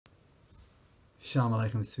Shalom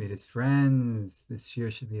Aleichem, sweetest friends. This year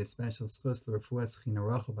should be a special schus l'refuas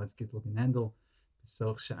chinarochel bas gittel genendel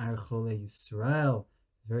b'soch sha'ar chole Yisrael.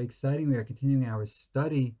 It's very exciting. We are continuing our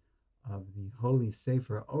study of the Holy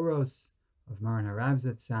Sefer Oros of Maran Harav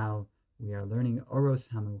Zatzal. We are learning Oros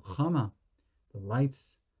HaMilchama, the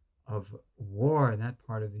lights of war, that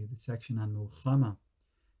part of the section on Milchama.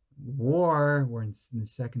 War, we're in the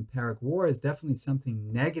second parak, war is definitely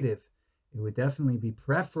something negative. It would definitely be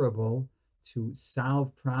preferable to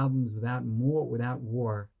solve problems without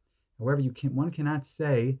war. However, one cannot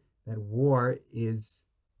say that war is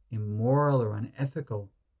immoral or unethical.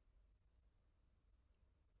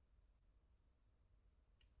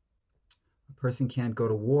 A person can't go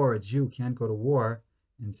to war, a Jew can't go to war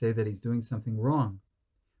and say that he's doing something wrong.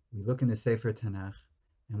 We look in the Sefer Tanakh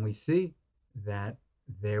and we see that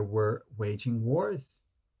there were waging wars.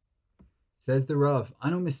 Says the Rav,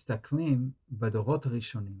 Anu mistaklim badorot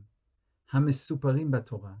rishonim. המסופרים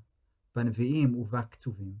בתורה, בנביאים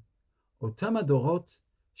ובכתובים, אותם הדורות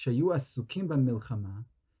שהיו עסוקים במלחמה,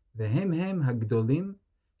 והם הגדולים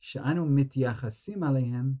שאנו מתייחסים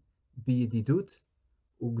עליהם בידידות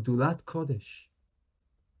וגדולת קודש.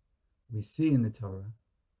 We see in the Torah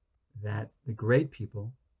that the great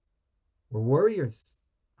people were warriors.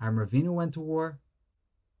 Avram Avinu went to war.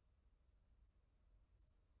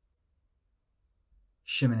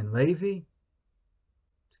 Shimon and Levi,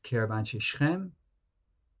 Caravan Shechem.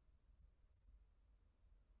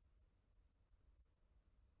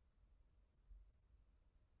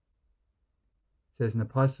 It says in the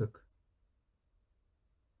pasuk,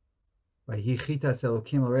 they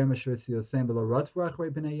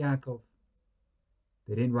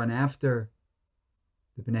didn't run after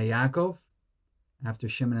the Bnei Yaakov after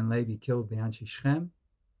Shimon and Levi killed the Anshe Shechem,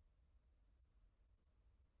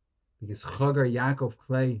 because Chagar Yaakov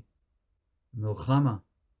Klei Milchama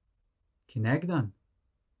Kinegdan.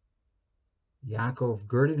 Yaakov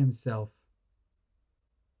girded himself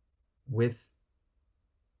with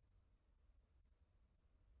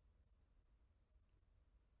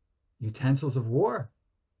utensils of war.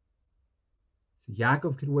 So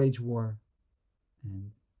Yaakov could wage war,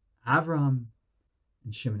 and Avraham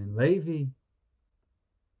and Shimon and Levi,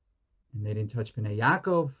 and they didn't touch Bnei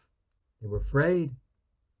Yaakov. They were afraid.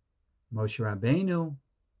 Moshe Rabbeinu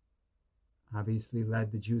obviously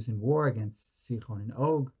led the Jews in war against Sichon and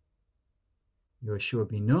Og. Yoshua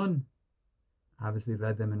bin Nun obviously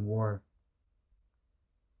led them in war.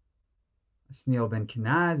 Asniel ben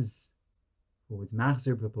Kenaz, who was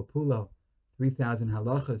Machzer b'Populo, 3,000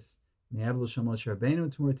 halachas, Me'evel Shalosh Rabbeinu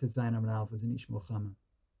Tumur Tezayin Amar Aleph, was an Ish Milchama.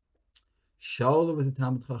 Shaul was a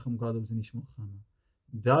Talmud Chacham Gadol, was an Ish Milchama.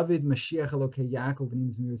 David Mashiach Elokei Yaakov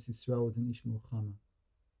and Zmiris Yisrael was an Ish Milchama.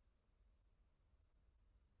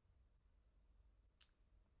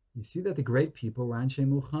 You see that the great people were Anshe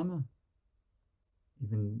Milchama.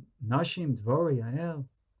 Even Nashim, Dvori, Yael.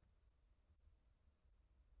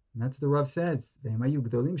 And that's what the Rav says. We have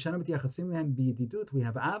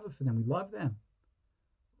Ava for them. We love them.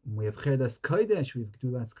 We have Cherdas Kodesh. We have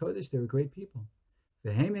Gdulas Kodesh. They were great people.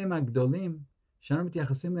 They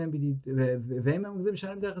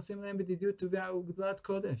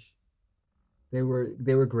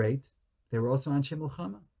were great. They were also Anshe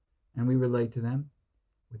Milchama. And we relate to them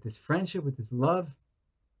with this friendship, with this love,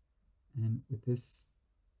 and with this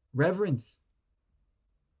reverence.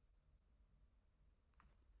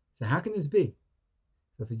 So how can this be?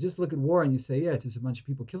 So if you just look at war and you say, yeah, it's just a bunch of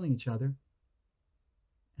people killing each other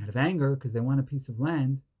out of anger because they want a piece of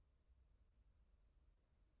land,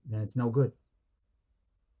 then it's no good.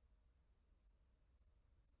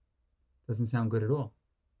 Doesn't sound good at all.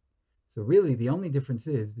 So really, the only difference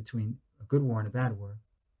is between a good war and a bad war.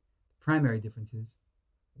 The primary difference is,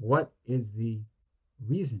 what is the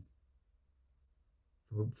reason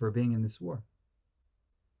for being in this war?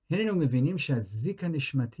 We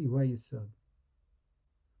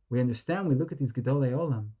understand, we look at these Gedolei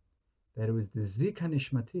Olam, that it was the Zika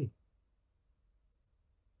Nishmati.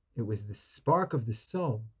 It was the spark of the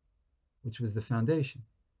soul, which was the foundation.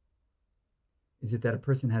 Is it that a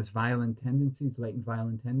person has violent tendencies, latent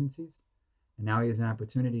violent tendencies, and now he has an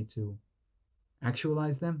opportunity to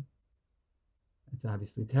actualize them? It's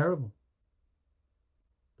obviously terrible.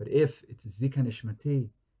 But if it's a Zika Nishmati,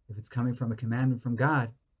 if it's coming from a commandment from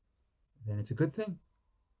God, then it's a good thing.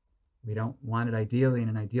 We don't want it ideally. In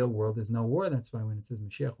an ideal world, there's no war. That's why when it says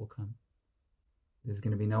Mashiach will come, there's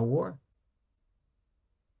going to be no war.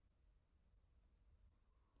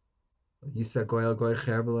 But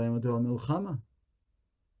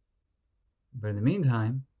in the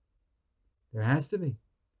meantime, there has to be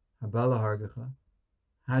Habala Hargacha,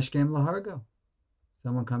 Hashkem Lahargo.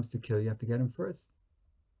 Someone comes to kill you, you have to get him first.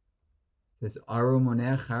 It says, Aru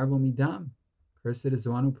moneh charbo midam. Cursed is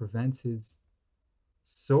the one who prevents his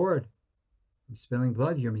sword from spilling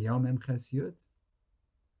blood. Yirmiyahu Mem Ches Yud.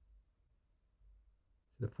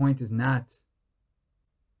 The point is not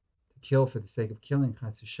to kill for the sake of killing,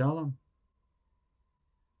 chas v'shalom.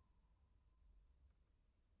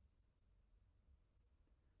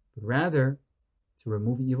 But rather to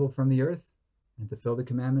remove evil from the earth and to fulfill the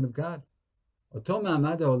commandment of God. Oto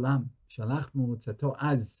ma'amad ha'olam shalach b'murutzato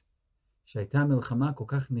az שהייתה מלחמה כל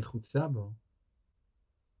כך נחוצה בו.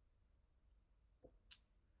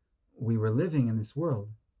 We were living in this world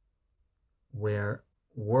where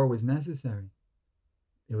war was necessary.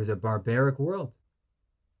 It was a barbaric world.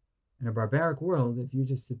 In a barbaric world, if you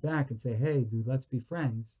just sit back and say, hey, dude, let's be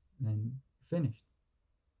friends, then you're finished.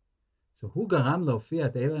 So הוא גרם להופיע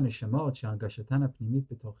את אלה הנשמות שהרגשתן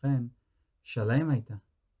הפנימית בתוכן שלם הייתה.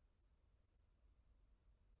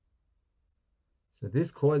 So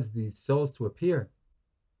this caused these souls to appear,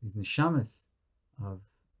 these neshamas of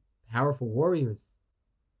powerful warriors,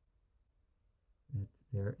 that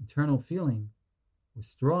their internal feeling was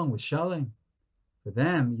strong, was shalem. For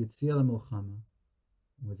them, Yitzia Milchama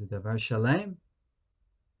was a davar shalem.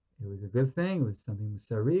 It was a good thing. It was something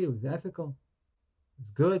musari. It was ethical. It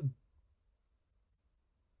was good.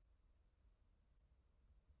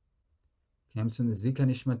 It comes from the zika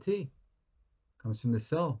nishmati. Comes from the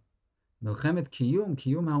soul. Milchemet kiyum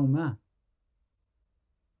ha'umah.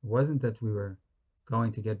 It wasn't that we were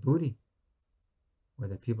going to get booty or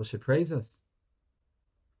that people should praise us.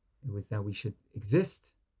 It was that we should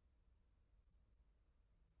exist.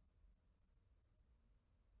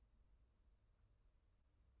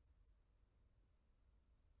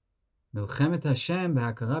 Milchemet Hashem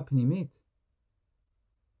b'hakara pnimit.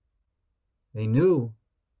 They knew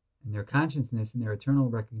in their consciousness, in their eternal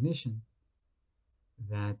recognition,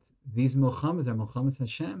 that these milchamas are milchamas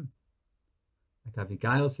Hashem. Like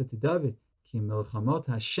Abigail said to David, Ki milchamot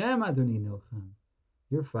Hashem Adoni nilcham.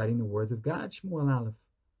 You're fighting the words of God, Shmuel Aleph,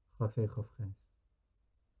 Chafei Chavches.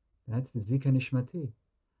 That's the Zika Nishmati.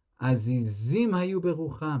 Azizim hayu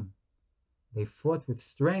berucham. They fought with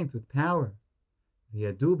strength, with power.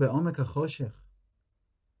 V'yadu be'omek ha'choshech.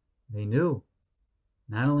 They knew,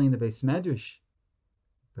 not only in the Beis Medrash,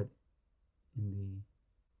 but in the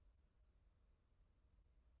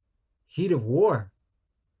heat of war,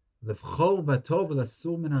 levchor batov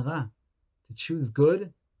v'lasur min hara, to choose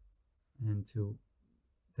good and to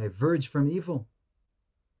diverge from evil.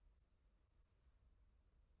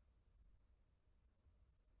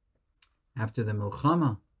 After the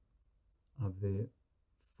milchama of the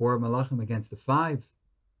 4 malachim against the 5,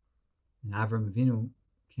 and Avram Avinu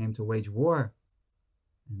came to wage war,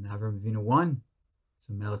 and Avram Avinu won.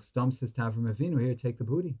 So Melech Sdom says to Avram Avinu, here, take the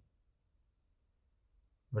booty.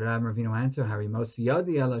 What did Avram Avinu answer? Harimosi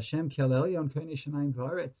yadi el Hashem ki el elyon koine shemayim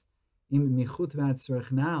v'aretz im michut v'ad tzorech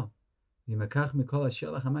v'yimakach mikol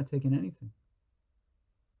hashelach. I'm not taking anything.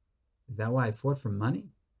 Is that why I fought for money?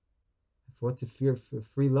 I fought to fear for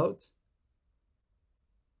free loads?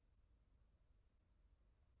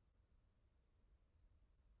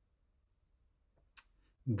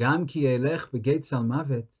 Gam ki elech begeit sal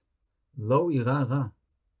mavet lo ira ra.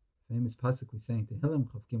 Famous pasuk we say in Tehillim,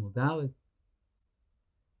 Chav Gimel Dalet.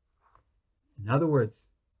 In other words,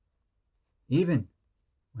 even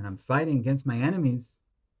when I'm fighting against my enemies,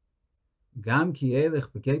 Gam ki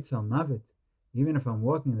elech begeit sal mavet, even if I'm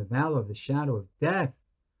walking in the valley of the shadow of death,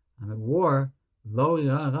 I'm at war, lo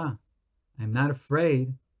ira ra. I'm not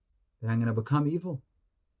afraid that I'm going to become evil.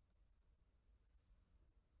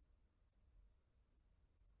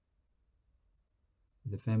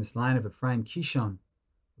 There's a famous line of Ephraim Kishon,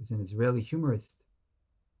 who's an Israeli humorist.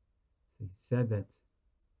 So he said that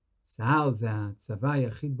Tzahal zeh tzava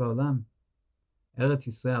yachid ba'olam. Eretz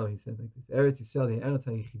Yisrael, he said like this, Eretz Yisrael, the Eretz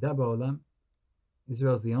ha'yichida ba'olam.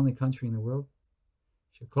 Israel is the only country in the world.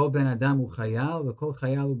 Shekol ben adam hu chayal, v'kol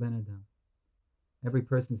chayal hu ben adam. Every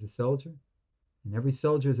person is a soldier, and every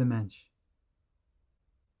soldier is a mensch.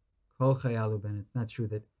 Kol chayal hu ben. It's not true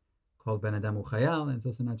that kol ben adam hu chayal, and it's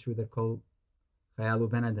also not true that kol chayal hu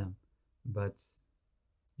ben adam. But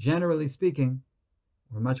generally speaking,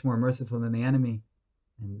 we're much more merciful than the enemy,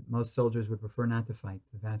 and most soldiers would prefer not to fight,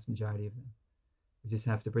 the vast majority of them. We just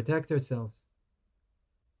have to protect ourselves.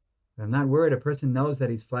 But I'm not worried. A person knows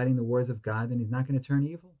that he's fighting the wars of God, and he's not going to turn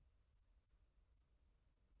evil.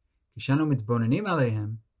 When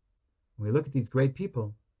we look at these great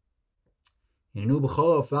people,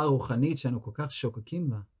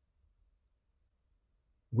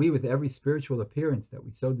 we, with every spiritual appearance that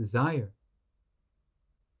we so desire,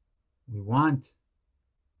 we want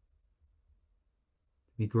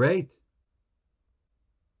be great.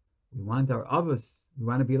 We want our avos. We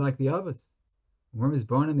want to be like the avos. When we're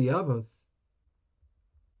born in the avos,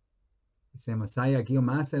 we say, Masaya Gil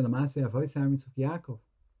Masay Lamasay Avoisar Mitzvah Yaakov.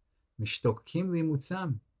 Mishtokim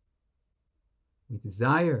Limutzam. We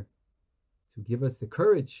desire to give us the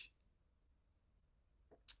courage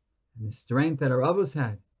and the strength that our avos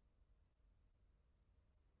had.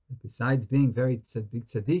 That besides being very big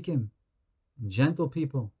tzaddikim and gentle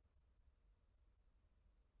people,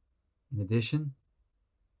 in addition,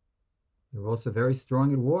 they were also very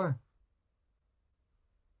strong at war.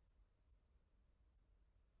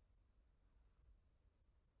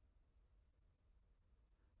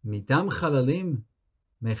 Midam chalalim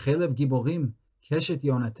mechelev giborim keshet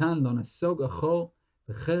Yonatan lo nasog achor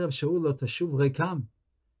v'cherev Shaul lo tashuv rekam.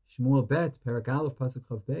 Shmuel Bet, Perak Aleph, Pasuk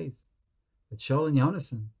Chav Beis. That Shaul and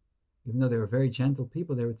Yonasan, even though they were very gentle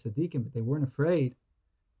people, they were tzaddikim, but they weren't afraid.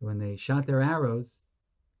 When they shot their arrows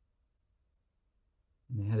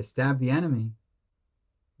and they had to stab the enemy,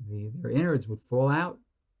 their innards would fall out.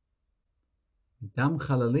 Midam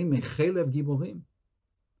chalalim mechelev giborim.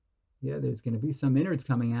 Yeah, there's going to be some innards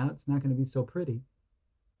coming out. It's not going to be so pretty.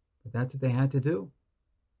 But that's what they had to do.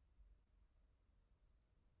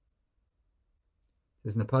 It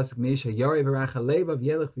says in the Pasuk,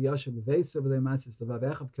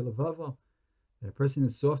 that a person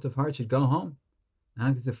who's soft of heart should go home. Not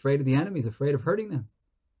because he's afraid of the enemy, he's afraid of hurting them.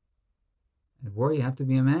 At war, you have to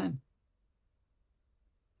be a man.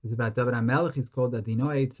 It's about David HaMelech, he's called Adino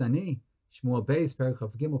Eitzani, Shmuel Beis, Perek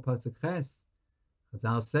Chav Gimel, Pasuk Ches.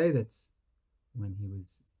 Chazal say that when he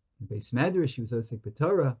was in Beis Medrash, he was Osek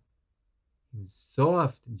B'Torah. He was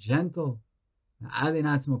soft and gentle, like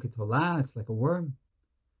a worm.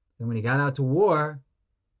 Then when he got out to war,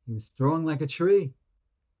 he was strong like a tree.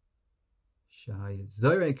 He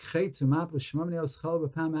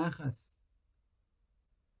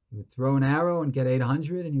would throw an arrow and get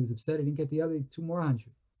 800, and he was upset he didn't get the other 2 more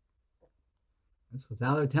 100. As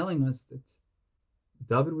Chazal are telling us that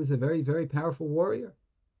David was a very, very powerful warrior.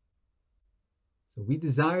 So we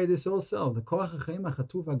desire this also. The koach hachaim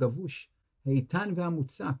hachatuv hagavush heitan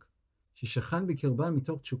ve'amutzak sheshachan b'kirban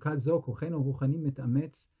mitoch tshukat zo kochenu ruchani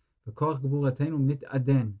mitametz v'koach gvuratenu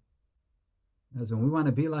mitaden. As when we want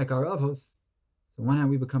to be like our avos, so on one hand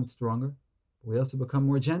we become stronger, but we also become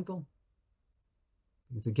more gentle.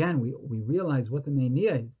 Because again, we realize what the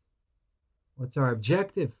mania is. What's our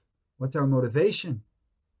objective? What's our motivation?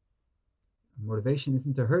 Our motivation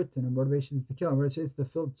isn't to hurt, and our motivation is to kill. Our motivation is to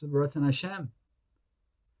fill Ratzon Hashem.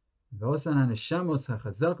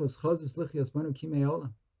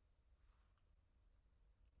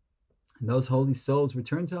 And those holy souls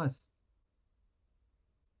return to us.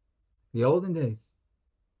 The olden days.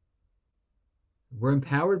 We're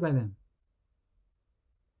empowered by them.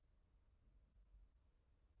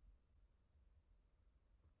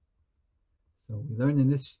 So we learned in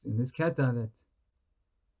this keta that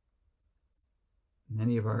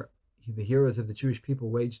many of the heroes of the Jewish people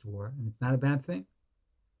waged war, and it's not a bad thing.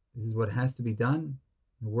 This is what has to be done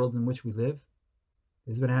in the world in which we live.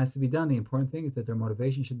 This is what has to be done. The important thing is that their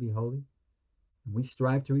motivation should be holy. And we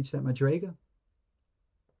strive to reach that madrega.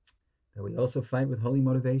 That we also fight with holy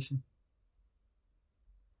motivation.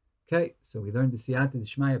 Okay, so we learned B'siyata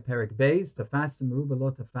D'Shmaya Perek Beis, Tafasta Meruba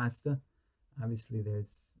Lo Tafasta. Obviously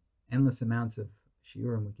there's endless amounts of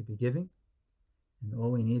shiurim we could be giving. And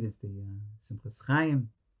all we need is the Simchas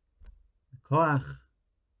Chaim, the Koach,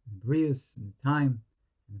 and the Brius, and the time,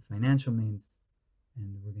 and the financial means.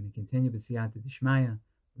 And we're going to continue B'siyata D'Shmaya,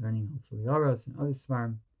 learning hopefully Oros and other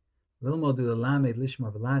Svarim. Lilmod Ulamed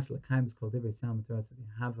Lishmar V'las L'Chaim is called Divrei Salmon Torah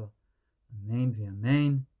V'Yahava. Amen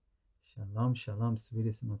v'Amen. Shalom, shalom,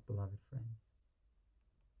 sweetest and most beloved friends.